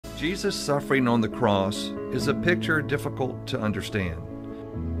Jesus' suffering on the cross is a picture difficult to understand.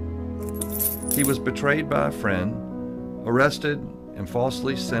 He was betrayed by a friend, arrested and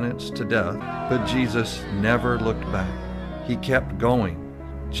falsely sentenced to death, but Jesus never looked back. He kept going.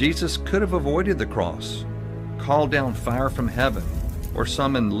 Jesus could have avoided the cross, called down fire from heaven, or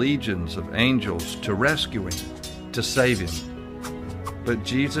summoned legions of angels to rescue him, to save him. But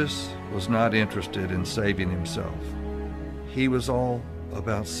Jesus was not interested in saving himself. He was all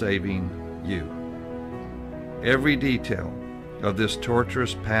about saving you. Every detail of this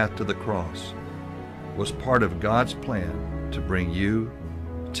torturous path to the cross was part of God's plan to bring you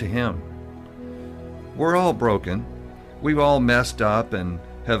to Him. We're all broken. We've all messed up and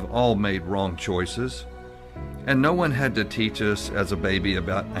have all made wrong choices. And no one had to teach us as a baby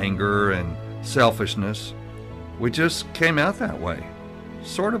about anger and selfishness. We just came out that way,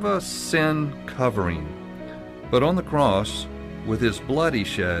 sort of a sin covering. But on the cross, with His blood He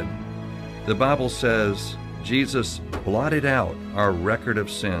shed, the Bible says Jesus blotted out our record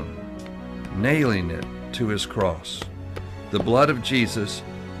of sin, nailing it to His cross. The blood of Jesus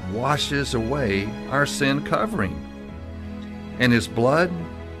washes away our sin covering. And His blood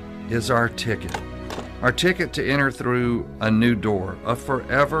is our ticket to enter through a new door, a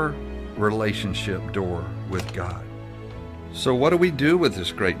forever relationship door with God. So what do we do with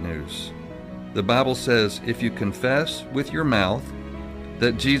this great news? The Bible says if you confess with your mouth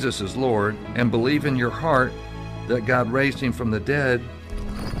that Jesus is Lord and believe in your heart that God raised Him from the dead,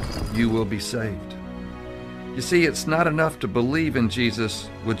 you will be saved. You see, it's not enough to believe in Jesus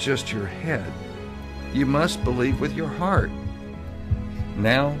with just your head. You must believe with your heart.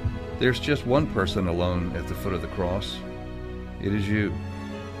 Now, there's just one person alone at the foot of the cross. It is you.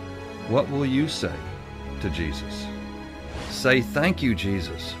 What will you say to Jesus? Say, "Thank you,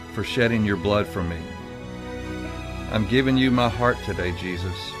 Jesus, for shedding your blood for me. I'm giving you my heart today,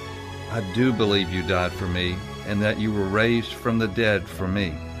 Jesus. I do believe you died for me and that you were raised from the dead for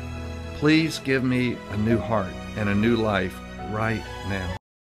me. Please give me a new heart and a new life right now."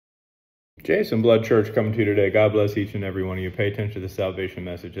 Jason Blood Church coming to you today. God bless each and every one of you. Pay attention to the salvation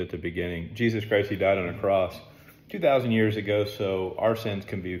message at the beginning. Jesus Christ, He died on a cross 2,000 years ago, so our sins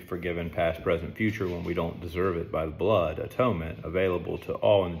can be forgiven past, present, future when we don't deserve it by the blood atonement available to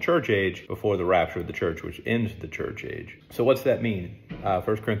all in the church age before the rapture of the church, which ends the church age. So what's that mean? 1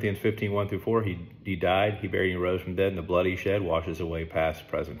 Corinthians 15, 1-4, he died, He buried, and rose from dead, and the blood He shed washes away past,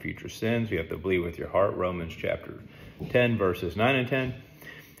 present, future sins. You have to believe with your heart. Romans chapter 10, verses 9 and 10.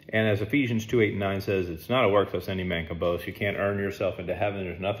 And as Ephesians 2, 8 and 9 says, it's not a work lest any man can boast. You can't earn yourself into heaven.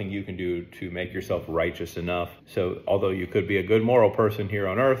 There's nothing you can do to make yourself righteous enough. So although you could be a good moral person here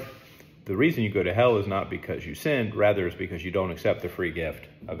on earth, the reason you go to hell is not because you sinned, rather it's because you don't accept the free gift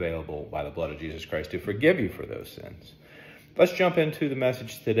available by the blood of Jesus Christ to forgive you for those sins. Let's jump into the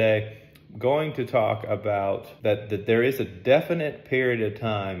message today. I'm going to talk about that there is a definite period of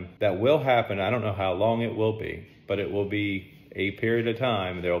time that will happen. I don't know how long it will be, but it will be a period of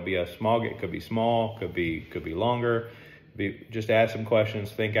time. There will be a small, it could be small, could be longer. Just ask some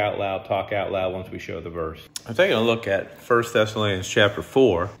questions, think out loud, talk out loud once we show the verse. I'm taking a look at 1 Thessalonians chapter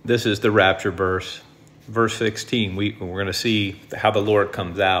 4. This is the rapture verse. Verse 16, we're going to see how the Lord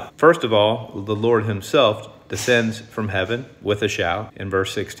comes out. First of all, the Lord Himself descends from heaven with a shout in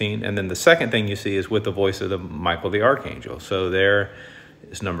verse 16. And then the second thing you see is with the voice of Michael the archangel. So there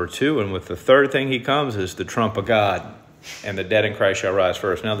is number 2. And with the third thing He comes is the trump of God. And the dead in Christ shall rise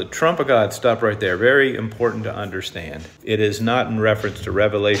first. Now, the trump of God, stop right there. Very important to understand. It is not in reference to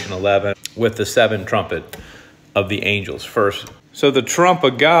Revelation 11 with the 7th trumpet of the angels first. So the trump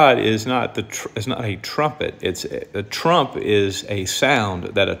of God is not a trumpet. The trump is a sound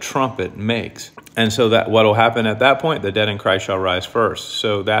that a trumpet makes. And so that what will happen at that point, the dead in Christ shall rise first.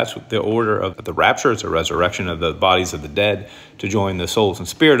 So that's the order of the rapture. It's a resurrection of the bodies of the dead to join the souls and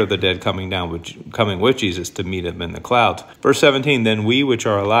spirit of the dead coming with Jesus to meet Him in the clouds. Verse 17, then we which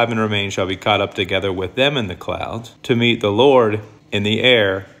are alive and remain shall be caught up together with them in the clouds to meet the Lord in the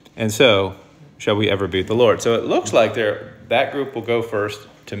air, and so shall we ever be with the Lord. So it looks like that group will go first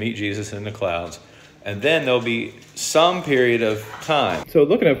to meet Jesus in the clouds. And then there'll be some period of time. So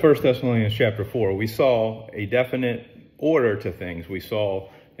looking at 1 Thessalonians chapter 4, we saw a definite order to things. We saw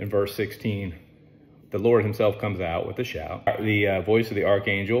in verse 16, the Lord Himself comes out with a shout. The voice of the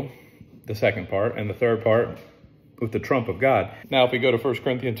archangel, the second part, and the third part with the trump of God. Now, if we go to 1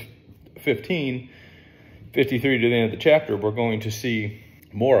 Corinthians 15, 53 to the end of the chapter, we're going to see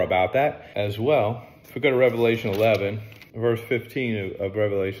more about that as well. If we go to Revelation 11, verse 15 of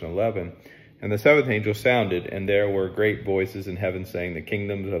Revelation 11, and the 7th angel sounded, and there were great voices in heaven saying, the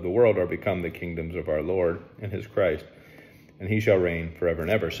kingdoms of the world are become the kingdoms of our Lord and His Christ, and he shall reign forever and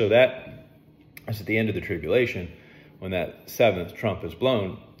ever. So that's at the end of the tribulation, when that seventh trump is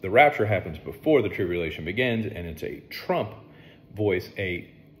blown. The rapture happens before the tribulation begins, and it's a trump voice. A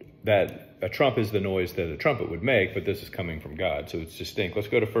trump is the noise that a trumpet would make, but this is coming from God, so it's distinct. Let's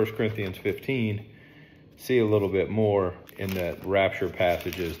go to 1 Corinthians 15, see a little bit more in that rapture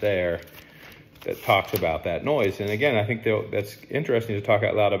passages there that talks about that noise. And again, I think that's interesting to talk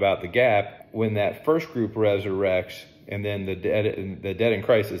out loud about the gap when that first group resurrects, and then the dead in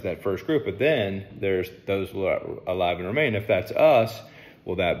Christ is that first group, but then there's those alive and remain. If that's us,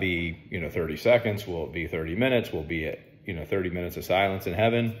 will that be 30 seconds? Will it be 30 minutes? Will it be 30 minutes of silence in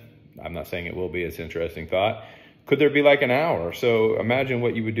heaven? I'm not saying it will be. It's an interesting thought. Could there be like an hour? So imagine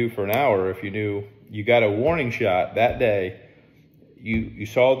what you would do for an hour if you knew you got a warning shot that day. You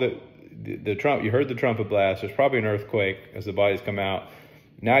saw the trump, you heard the trumpet blast. There's probably an earthquake as the bodies come out.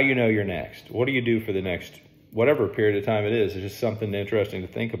 Now you know you're next. What do you do for the next whatever period of time it is? It's just something interesting to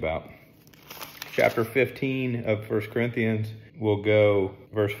think about. Chapter 15 of 1 Corinthians, we'll go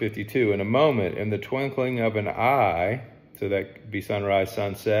verse 52. In a moment, in the twinkling of an eye, so that could be sunrise,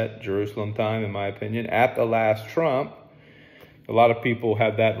 sunset, Jerusalem time, in my opinion, at the last trump. A lot of people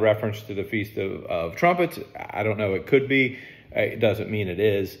have that reference to the Feast of Trumpets. I don't know. It could be. It doesn't mean it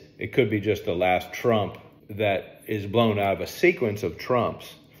is. It could be just the last trump that is blown out of a sequence of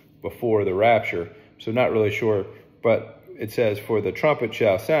trumps before the rapture. So not really sure. But it says, for the trumpet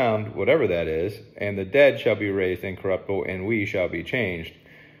shall sound, whatever that is, and the dead shall be raised incorruptible, and we shall be changed.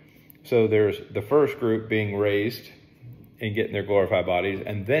 So there's the first group being raised and getting their glorified bodies,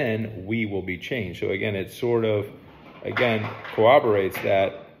 and then we will be changed. So again, it sort of, corroborates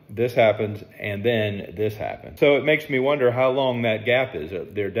that this happens and then this happens. So it makes me wonder how long that gap is.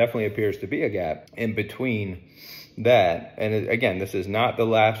 There definitely appears to be a gap in between that. And again, this is not the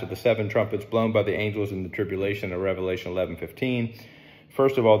last of the seven trumpets blown by the angels in the tribulation of Revelation 11:15.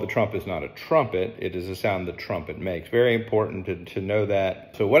 First of all, the trump is not a trumpet. It is a sound the trumpet makes. Very important to know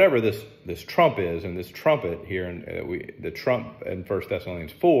that. So whatever this trump is, and this trumpet here, the trump in 1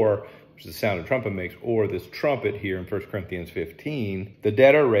 Thessalonians 4, which is the sound a trumpet makes, or this trumpet here in 1 Corinthians 15, the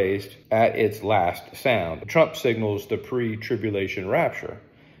dead are raised at its last sound. The trump signals the pre-tribulation rapture.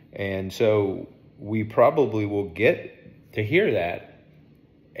 And so we probably will get to hear that.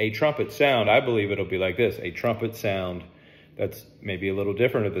 A trumpet sound, I believe it'll be like this, a trumpet sound that's maybe a little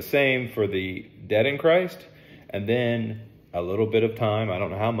different or the same for the dead in Christ, and then a little bit of time, I don't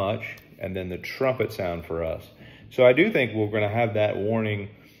know how much, and then the trumpet sound for us. So I do think we're going to have that warning.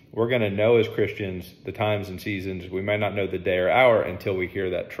 We're going to know as Christians the times and seasons. We might not know the day or hour until we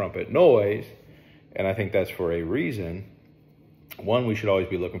hear that trumpet noise, and I think that's for a reason. One, we should always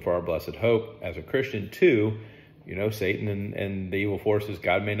be looking for our blessed hope as a Christian. Two, Satan and the evil forces,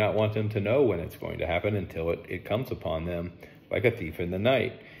 God may not want them to know when it's going to happen until it comes upon them like a thief in the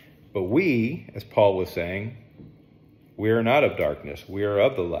night. But we, as Paul was saying, we are not of darkness. We are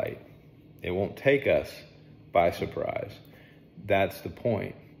of the light. It won't take us by surprise. That's the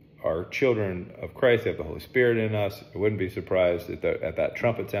point. Our children of Christ have the Holy Spirit in us. I wouldn't be surprised at that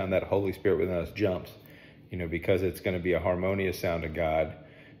trumpet sound, that Holy Spirit within us jumps, because it's going to be a harmonious sound of God.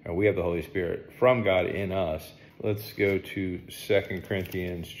 And we have the Holy Spirit from God in us. Let's go to 2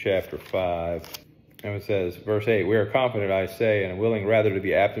 Corinthians chapter 5. And it says, verse 8, we are confident, I say, and willing rather to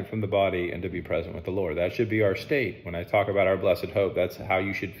be absent from the body and to be present with the Lord. That should be our state. When I talk about our blessed hope, that's how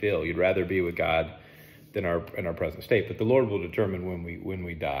you should feel. You'd rather be with God than in our present state. But the Lord will determine when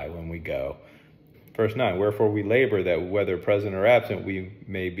we die, when we go. Verse 9, wherefore we labor that whether present or absent, we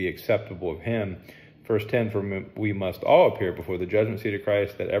may be acceptable of him. Verse 10, for we must all appear before the judgment seat of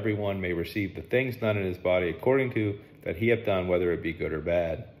Christ, that everyone may receive the things done in his body according to that he hath done, whether it be good or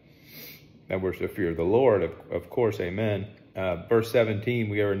bad. And we're to fear the Lord, of course, amen. Verse 17,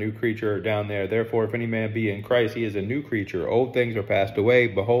 we are a new creature down there. Therefore, if any man be in Christ, he is a new creature. Old things are passed away.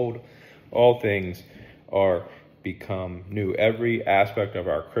 Behold, all things are become new. Every aspect of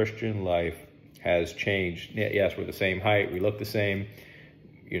our Christian life has changed. Yes, we're the same height. We look the same,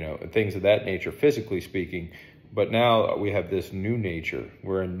 things of that nature, physically speaking. But now we have this new nature.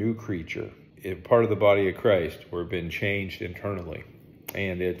 We're a new creature. Part of the body of Christ. We've been changed internally.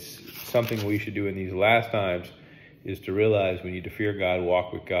 And it's something we should do in these last times, is to realize we need to fear God,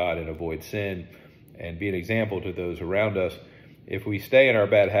 walk with God, and avoid sin, and be an example to those around us. If we stay in our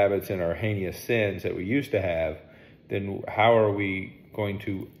bad habits and our heinous sins that we used to have, then how are we going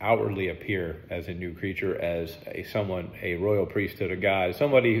to outwardly appear as a new creature, as a royal priesthood of God,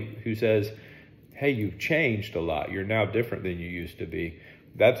 somebody who says, hey, you've changed a lot. You're now different than you used to be.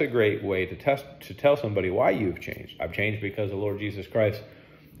 That's a great way to tell somebody why you've changed. I've changed because the Lord Jesus Christ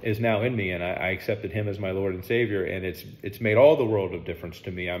is now in me, and I accepted him as my Lord and Savior, and it's made all the world of difference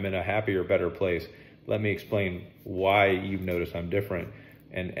to me. I'm in a happier, better place. Let me explain why you've noticed I'm different,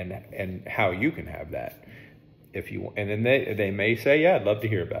 and how you can have that. If you, and then they may say, yeah, I'd love to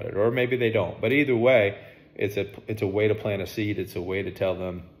hear about it, or maybe they don't. But either way, it's a way to plant a seed. It's a way to tell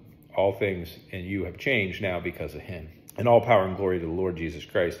them all things, and you have changed now because of him. And all power and glory to the Lord Jesus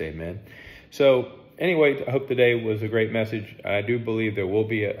Christ. Amen. So anyway, I hope today was a great message. I do believe there will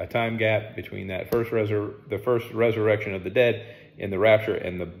be a time gap between that the first resurrection of the dead in the rapture,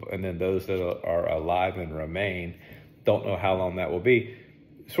 and then those that are alive and remain. Don't know how long that will be.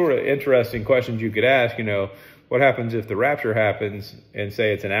 Sort of interesting questions you could ask. What happens if the rapture happens and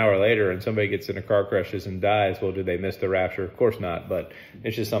say it's an hour later and somebody gets in a car crash and dies? Well, do they miss the rapture? Of course not, but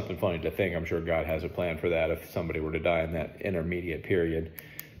it's just something funny to think. I'm sure God has a plan for that if somebody were to die in that intermediate period.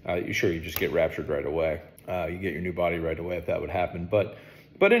 You just get raptured right away. You get your new body right away if that would happen. But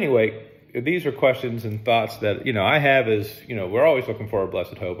anyway, these are questions and thoughts that, I have is, we're always looking for a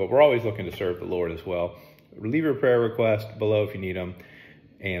blessed hope, but we're always looking to serve the Lord as well. Leave your prayer request below if you need them.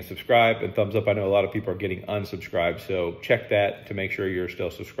 And subscribe and thumbs up. I know a lot of people are getting unsubscribed, so check that to make sure you're still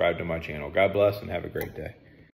subscribed to my channel. God bless and have a great day.